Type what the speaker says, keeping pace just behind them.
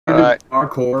Alright.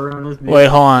 Hardcore on this video. Wait,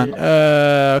 hold on.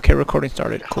 Okay, recording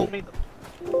started. Cool.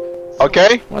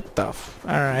 Okay. What the f...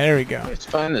 Alright, there we go.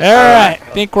 Alright, I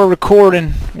think we're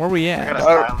recording. Where we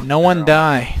at? No one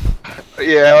die.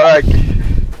 Yeah, alright.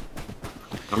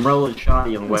 I'm rolling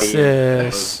shotty on the way What's in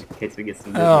this? case we get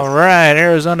some business. Alright,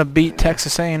 Arizona beat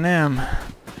Texas A&M.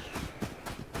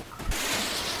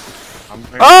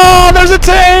 Oh, there's a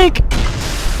tank!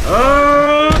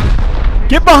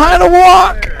 Get behind a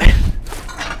walk!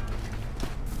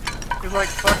 He's like,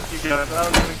 fuck you guys, I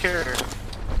don't even care.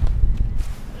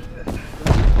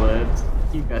 Plebs,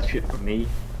 you got shit from me.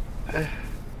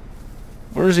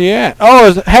 Where's he at? Oh,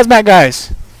 it's hazmat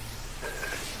guys.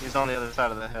 He's on the other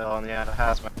side of the hill, and yeah, the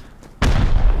hazmat.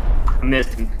 I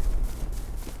missed him.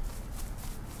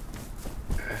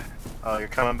 Oh, you're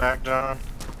coming back, John?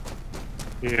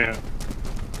 Yeah.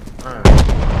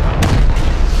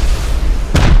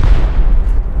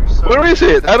 Where is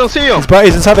it? I don't see him.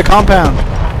 He's inside the compound.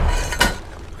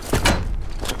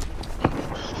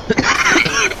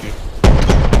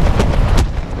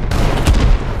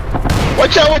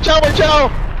 Watch out, watch out, watch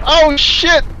out! Oh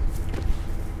shit!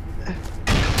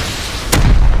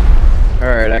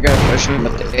 Alright, I got a question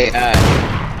about the AI.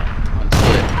 On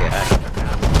foot, guy.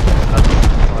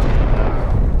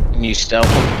 Can you stealth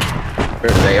them? Or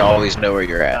do they always know where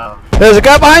you're at? There's a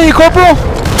guy behind you, Corporal!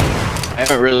 I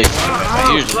haven't really.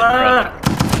 I usually run. I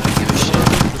don't give a shit.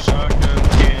 The shotgun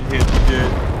can't hit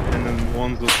shit, and then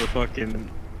ones with the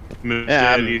fucking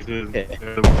machetes.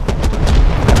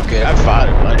 Okay, I fought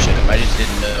a bunch of them. I just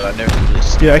didn't know. I never really.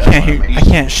 Dude, I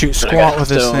can't shoot squat with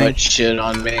this so thing. much shit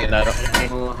on me, and I don't.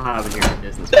 Well, how here in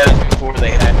business. That was before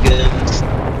they had guns.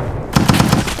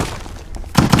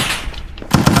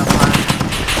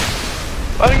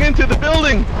 Running into the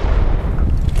building!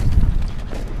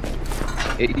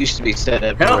 It used to be set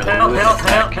up Help, where they help, would help,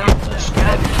 attack help, you unless you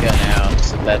had the gun out,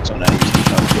 so that's when I used to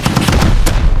talk.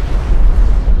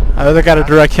 I think I got a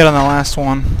direct hit on the last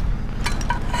one.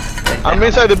 I'm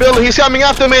inside the building, he's coming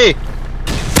after me!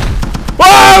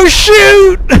 Whoa,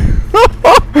 shoot!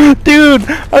 Dude,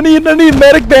 I need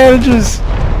medic bandages.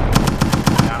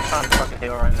 Yeah, I'm trying to fucking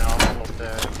heal right now, I'm almost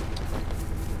dead.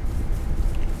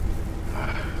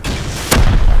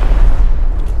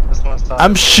 This one's tough.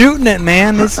 I'm shooting it,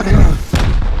 man. This.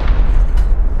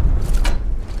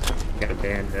 Gotta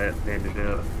bandage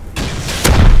up.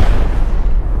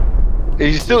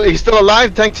 He's still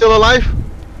alive? Tank still alive?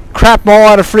 Crap, I'm all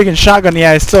out of freaking shotgun.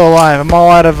 Yeah, he's still alive. I'm all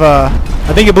out of, I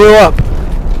think it blew up.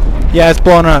 Yeah, it's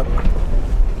blown up.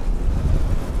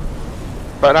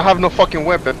 But I have no fucking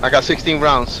weapon. I got 16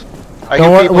 rounds.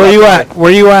 Where you at?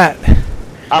 Where you at?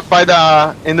 Up by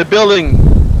in the building.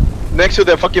 Next to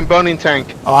the fucking burning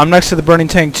tank. Oh, I'm next to the burning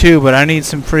tank too, but I need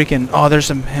some freaking... Oh, there's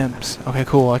some hymns. Okay,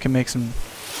 cool. I can make some...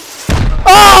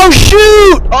 Oh,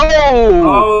 shoot!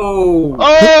 Oh!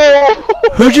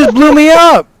 Oh! Who just blew me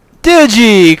up?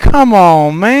 Digi! Come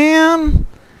on, man!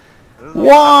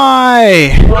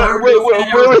 Why?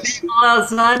 Where is he?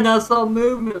 Outside, I saw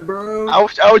movement, bro.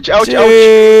 Ouch, ouch, ouch, ouch.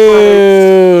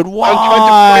 Dude,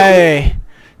 why?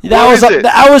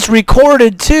 That was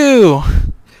recorded too.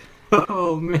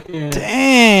 Oh man.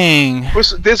 Dang.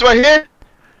 This right here?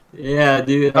 Yeah,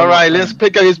 dude. Alright, let's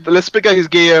pick up his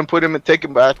gear and put him and take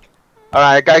him back.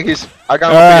 Alright, I got his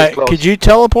clothes. Could you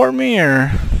teleport me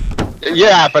or?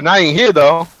 Yeah, but I ain't here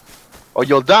though. Or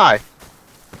you'll die.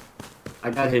 I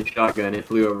got his shotgun. It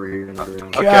flew over here in the room.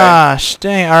 Okay. Gosh,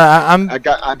 dang. Alright,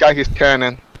 I got his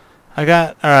cannon.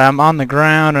 Alright, I'm on the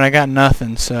ground and I got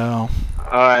nothing, so.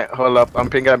 Alright, hold up. I'm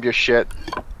picking up your shit.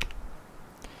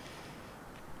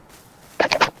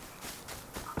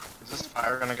 Is this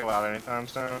fire gonna go out anytime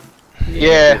soon?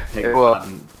 Yeah, it will.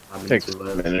 Takes a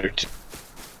minute or two.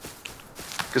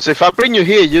 Because if I bring you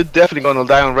here, you're definitely gonna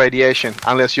die on radiation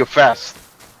unless you're fast.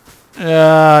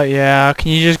 Yeah.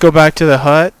 Can you just go back to the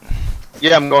hut?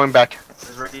 Yeah, I'm going back.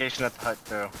 There's radiation at the hut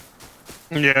too.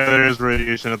 Yeah, there is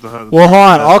radiation at the hut. Well,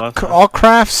 hold on. I'll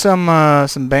craft some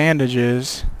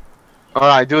bandages.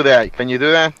 Alright, do that. Can you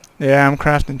do that? Yeah, I'm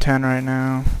crafting 10 right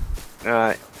now.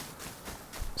 Alright.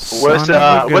 Son Where's of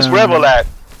a gun. Rebel at?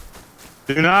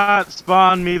 Do not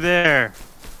spawn me there.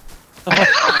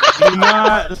 Do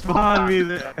not spawn me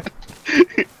there.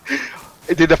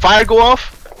 Did the fire go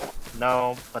off?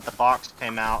 No, but the box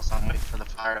came out, so I'm waiting for the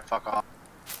fire to fuck off.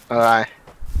 Alright.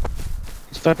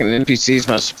 These fucking NPCs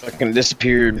must have fucking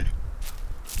disappeared.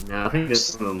 No, I think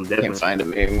this one Can't definitely. find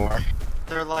them anymore.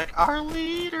 They're like, our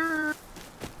leader!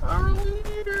 Our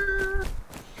leader!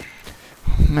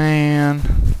 Man.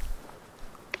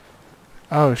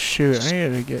 Oh shoot, I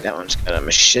need to get... That one's got a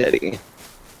machete.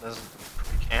 This is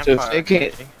campfire. So if they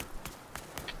can't...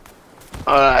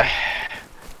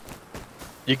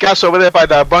 You guys over there by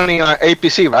the burning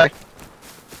APC, right?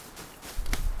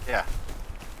 Yeah.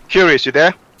 Curious, you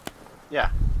there? Yeah.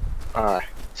 Alright.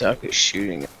 Suck is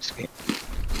shooting at this game.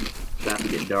 It's about to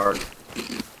get dark.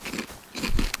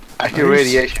 I hear Nice.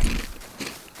 radiation.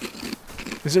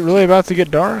 Is it really about to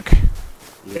get dark?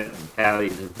 Yeah,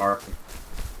 Callie's is barking.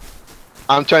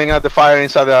 I'm turning out the fire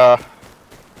inside the...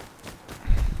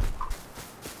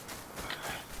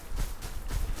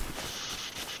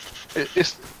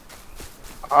 It's...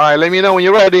 Alright, let me know when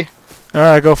you're ready.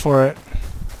 Alright, go for it.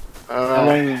 How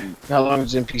long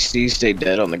does NPC stay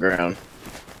dead on the ground?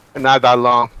 Not that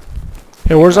long.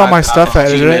 Hey, where's all my stuff at?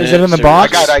 Is it in the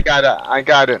box? I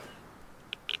got it.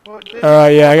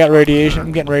 Alright, yeah, I got radiation.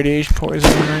 I'm getting radiation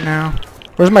poisoning right now.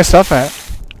 Where's my stuff at?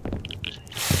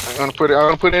 I'm gonna put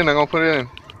it in. I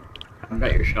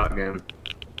got your shotgun.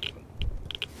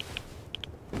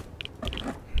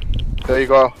 There you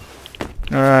go.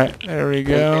 Alright, there we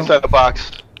go. Inside the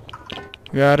box.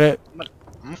 Got it. I'm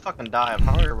gonna fucking die of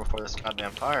hunger before this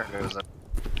goddamn fire goes up.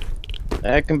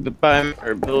 I can buy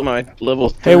or build my level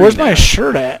 3 Hey, where's my now.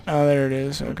 shirt at? Oh, there it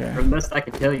is. Okay. From best I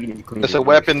can tell, you need to clean There's your a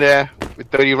weapon there with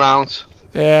 30 rounds.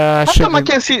 Yeah, How come I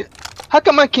can't see? How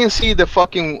come I can't see the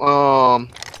fucking I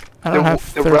don't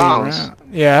have the 30 rounds?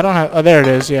 Yeah, I don't have. Oh, there it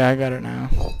is. Yeah, I got it now.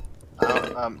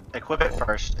 Equip it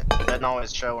first. It doesn't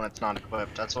always show when it's not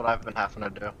equipped. That's what I've been having to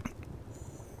do.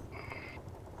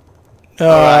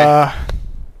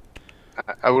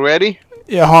 Are we ready?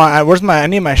 Yeah, hold on. Where's my? I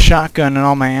need my shotgun and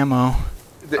all my ammo.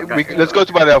 Let's go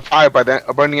to by the fire by the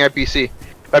burning IPC.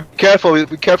 But be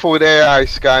careful with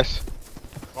AIs, guys.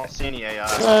 I don't see any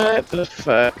AI. What the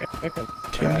fuck?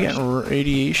 Dude, I'm getting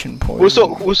radiation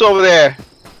poisoning. Who's over there?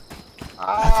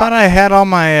 I thought I had all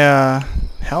my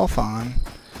health on.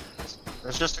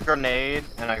 There's just a grenade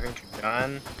and I think a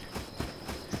gun,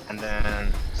 and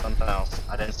then something else.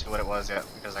 I didn't see what it was yet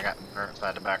because I got burnt, so I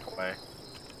had to back away.